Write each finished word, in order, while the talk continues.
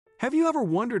Have you ever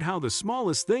wondered how the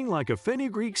smallest thing like a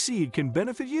fenugreek seed can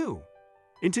benefit you?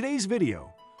 In today's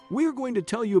video, we are going to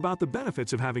tell you about the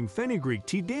benefits of having fenugreek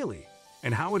tea daily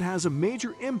and how it has a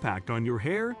major impact on your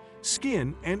hair,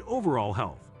 skin, and overall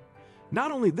health.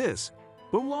 Not only this,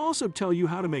 but we'll also tell you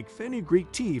how to make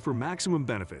fenugreek tea for maximum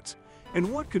benefits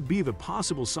and what could be the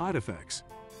possible side effects.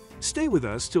 Stay with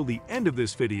us till the end of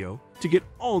this video to get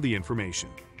all the information.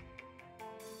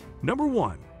 Number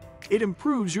 1. It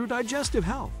improves your digestive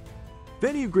health.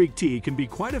 Fenugreek tea can be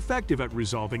quite effective at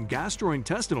resolving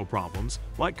gastrointestinal problems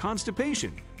like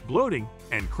constipation, bloating,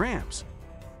 and cramps.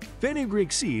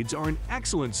 Fenugreek seeds are an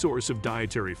excellent source of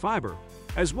dietary fiber,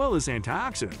 as well as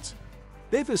antioxidants.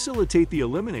 They facilitate the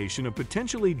elimination of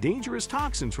potentially dangerous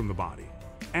toxins from the body,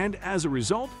 and as a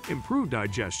result, improve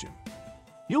digestion.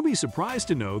 You'll be surprised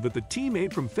to know that the tea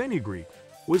made from fenugreek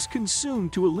was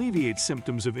consumed to alleviate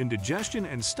symptoms of indigestion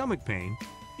and stomach pain,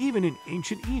 even in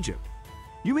ancient Egypt.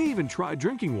 You may even try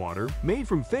drinking water made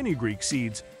from fenugreek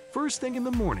seeds first thing in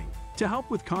the morning to help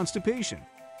with constipation.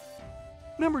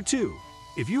 Number 2.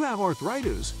 If you have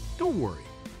arthritis, don't worry.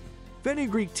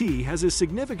 Fenugreek tea has a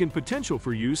significant potential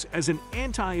for use as an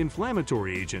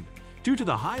anti-inflammatory agent due to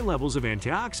the high levels of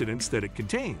antioxidants that it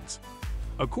contains.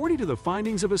 According to the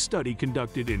findings of a study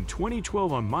conducted in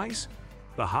 2012 on mice,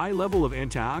 the high level of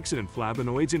antioxidant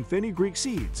flavonoids in fenugreek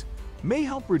seeds may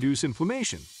help reduce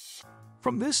inflammation.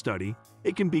 From this study,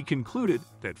 it can be concluded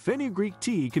that fenugreek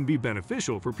tea can be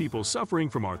beneficial for people suffering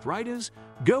from arthritis,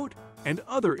 gout, and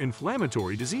other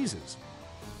inflammatory diseases.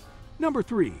 Number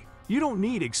 3. You don't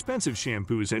need expensive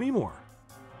shampoos anymore.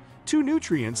 Two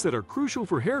nutrients that are crucial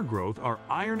for hair growth are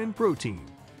iron and protein,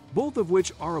 both of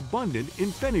which are abundant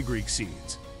in fenugreek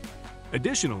seeds.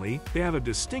 Additionally, they have a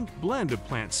distinct blend of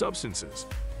plant substances,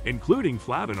 including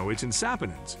flavonoids and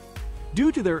saponins. Due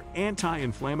to their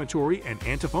anti-inflammatory and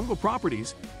antifungal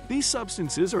properties, these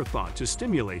substances are thought to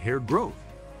stimulate hair growth.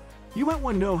 You might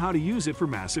want to know how to use it for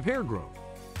massive hair growth.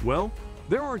 Well,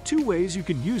 there are 2 ways you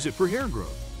can use it for hair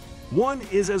growth. One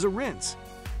is as a rinse.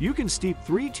 You can steep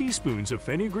 3 teaspoons of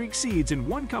fenugreek seeds in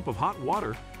 1 cup of hot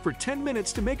water for 10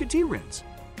 minutes to make a tea rinse.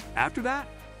 After that,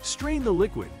 strain the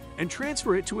liquid and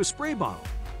transfer it to a spray bottle.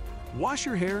 Wash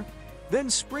your hair, then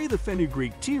spray the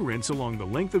fenugreek tea rinse along the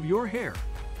length of your hair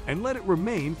and let it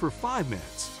remain for 5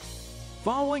 minutes.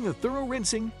 Following a thorough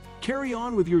rinsing, carry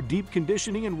on with your deep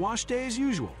conditioning and wash day as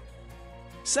usual.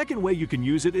 Second way you can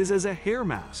use it is as a hair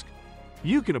mask.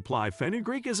 You can apply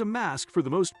fenugreek as a mask for the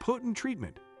most potent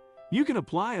treatment. You can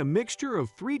apply a mixture of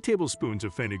 3 tablespoons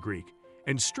of fenugreek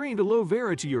and strained aloe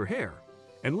vera to your hair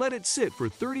and let it sit for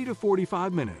 30 to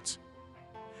 45 minutes.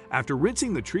 After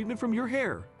rinsing the treatment from your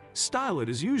hair, style it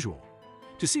as usual.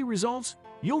 To see results,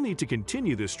 you'll need to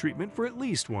continue this treatment for at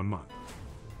least 1 month.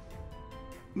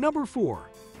 Number 4.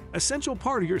 Essential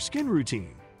part of your skin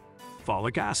routine.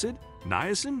 Folic acid,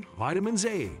 niacin, vitamins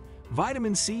A,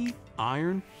 vitamin C,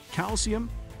 iron, calcium,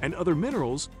 and other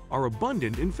minerals are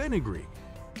abundant in fenugreek.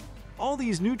 All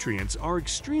these nutrients are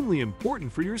extremely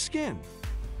important for your skin.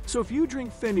 So if you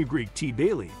drink fenugreek tea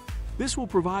daily, this will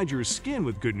provide your skin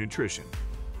with good nutrition,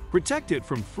 protect it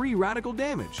from free radical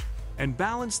damage, and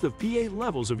balance the pH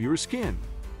levels of your skin.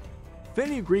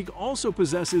 Fenugreek also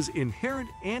possesses inherent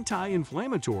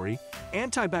anti-inflammatory,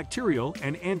 antibacterial,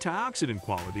 and antioxidant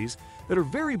qualities that are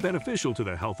very beneficial to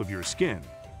the health of your skin.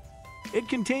 It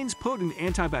contains potent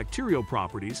antibacterial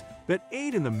properties that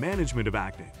aid in the management of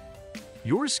acne.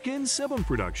 Your skin's sebum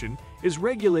production is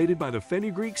regulated by the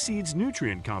fenugreek seeds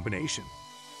nutrient combination.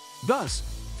 Thus,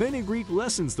 fenugreek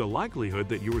lessens the likelihood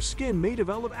that your skin may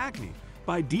develop acne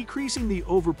by decreasing the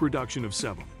overproduction of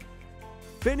sebum.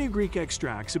 Fenugreek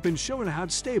extracts have been shown to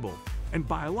have stable and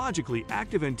biologically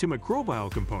active antimicrobial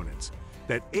components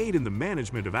that aid in the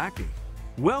management of acne.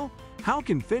 Well, how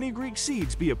can fenugreek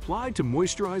seeds be applied to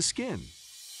moisturize skin?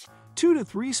 2 to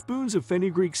 3 spoons of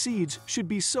fenugreek seeds should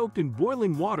be soaked in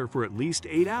boiling water for at least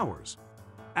 8 hours.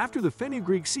 After the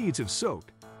fenugreek seeds have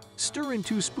soaked, stir in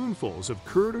 2 spoonfuls of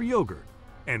curd or yogurt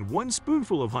and 1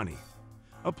 spoonful of honey.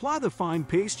 Apply the fine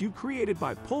paste you created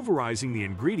by pulverizing the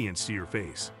ingredients to your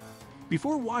face.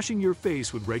 Before washing your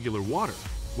face with regular water,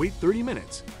 wait 30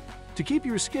 minutes to keep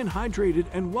your skin hydrated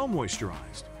and well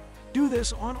moisturized. Do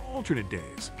this on alternate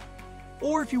days.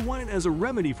 Or if you want it as a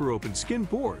remedy for open skin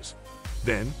pores,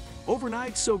 then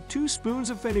overnight soak 2 spoons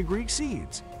of fenugreek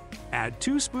seeds. Add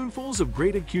 2 spoonfuls of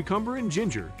grated cucumber and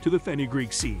ginger to the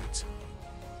fenugreek seeds.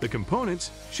 The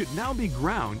components should now be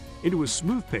ground into a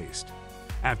smooth paste.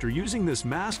 After using this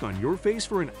mask on your face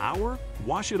for an hour,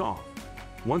 wash it off.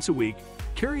 Once a week,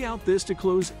 carry out this to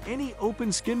close any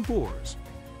open skin pores.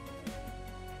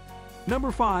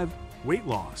 Number 5. Weight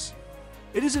loss.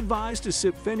 It is advised to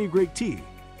sip fenugreek tea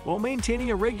while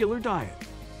maintaining a regular diet.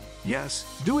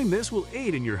 Yes, doing this will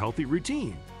aid in your healthy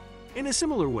routine. In a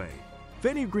similar way,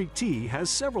 Fenugreek tea has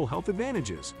several health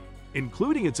advantages,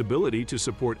 including its ability to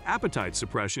support appetite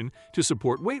suppression to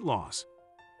support weight loss.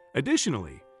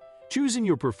 Additionally, choosing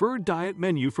your preferred diet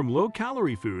menu from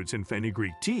low-calorie foods and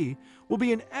Fenugreek tea will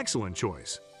be an excellent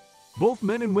choice. Both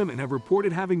men and women have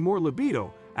reported having more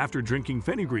libido after drinking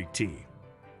Fenugreek tea.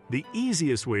 The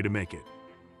easiest way to make it: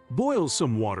 boil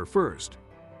some water first.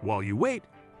 While you wait,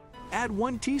 add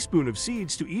 1 teaspoon of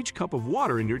seeds to each cup of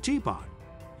water in your teapot.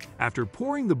 After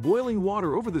pouring the boiling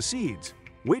water over the seeds,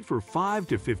 wait for 5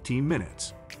 to 15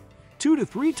 minutes. 2 to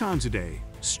 3 times a day,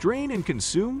 strain and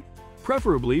consume,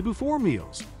 preferably before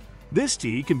meals. This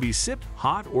tea can be sipped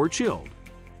hot or chilled.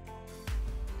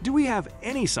 Do we have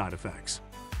any side effects?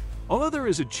 Although there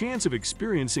is a chance of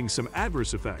experiencing some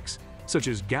adverse effects, such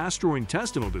as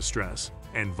gastrointestinal distress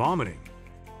and vomiting.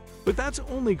 But that's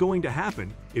only going to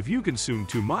happen if you consume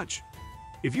too much.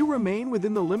 If you remain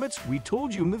within the limits we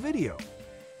told you in the video,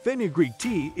 Fenugreek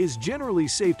tea is generally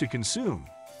safe to consume.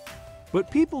 But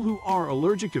people who are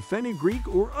allergic to fenugreek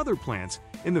or other plants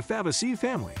in the Fabaceae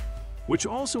family, which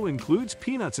also includes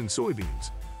peanuts and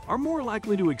soybeans, are more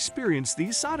likely to experience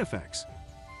these side effects.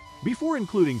 Before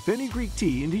including Fenugreek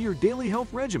tea into your daily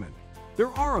health regimen, there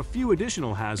are a few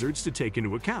additional hazards to take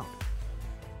into account.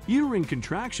 Uterine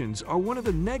contractions are one of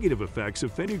the negative effects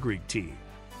of Fenugreek tea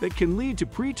that can lead to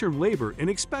preterm labor in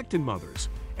expectant mothers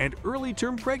and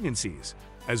early-term pregnancies,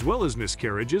 as well as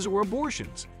miscarriages or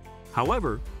abortions.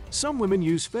 However, some women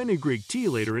use Fenugreek tea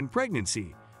later in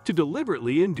pregnancy to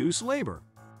deliberately induce labor.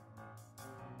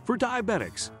 For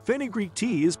diabetics, Fenugreek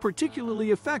tea is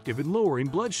particularly effective in lowering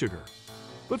blood sugar.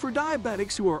 But for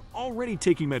diabetics who are already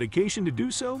taking medication to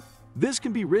do so, this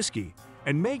can be risky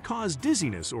and may cause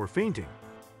dizziness or fainting.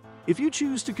 If you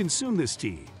choose to consume this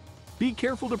tea, be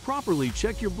careful to properly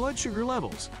check your blood sugar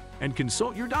levels and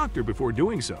consult your doctor before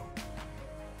doing so.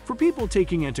 For people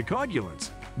taking anticoagulants,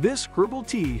 this herbal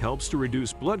tea helps to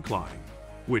reduce blood clotting,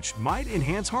 which might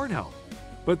enhance heart health.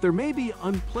 But there may be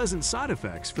unpleasant side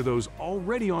effects for those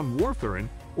already on warfarin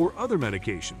or other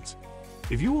medications.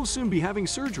 If you will soon be having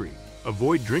surgery,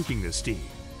 avoid drinking this tea.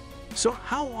 So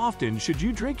how often should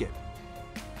you drink it?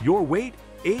 Your weight,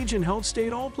 age, and health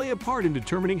state all play a part in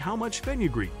determining how much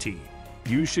Fenugreek tea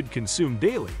you should consume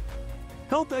daily.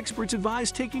 Health experts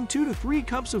advise taking 2 to 3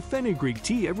 cups of Fenugreek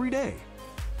tea every day.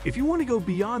 If you want to go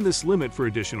beyond this limit for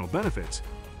additional benefits,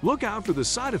 look out for the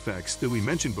side effects that we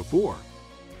mentioned before.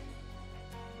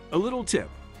 A little tip: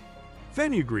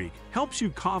 Fenugreek helps you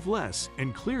cough less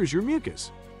and clears your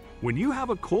mucus. When you have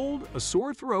a cold, a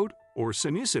sore throat, or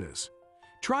sinusitis,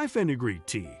 try Fenugreek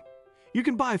tea. You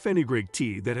can buy Fenugreek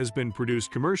tea that has been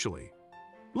produced commercially.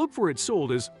 Look for it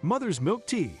sold as mother's milk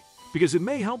tea because it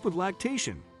may help with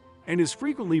lactation and is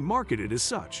frequently marketed as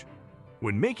such.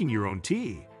 When making your own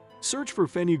tea, search for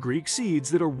Fenugreek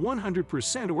seeds that are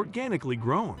 100% organically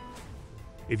grown.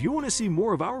 If you want to see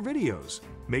more of our videos,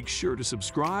 make sure to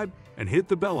subscribe and hit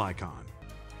the bell icon.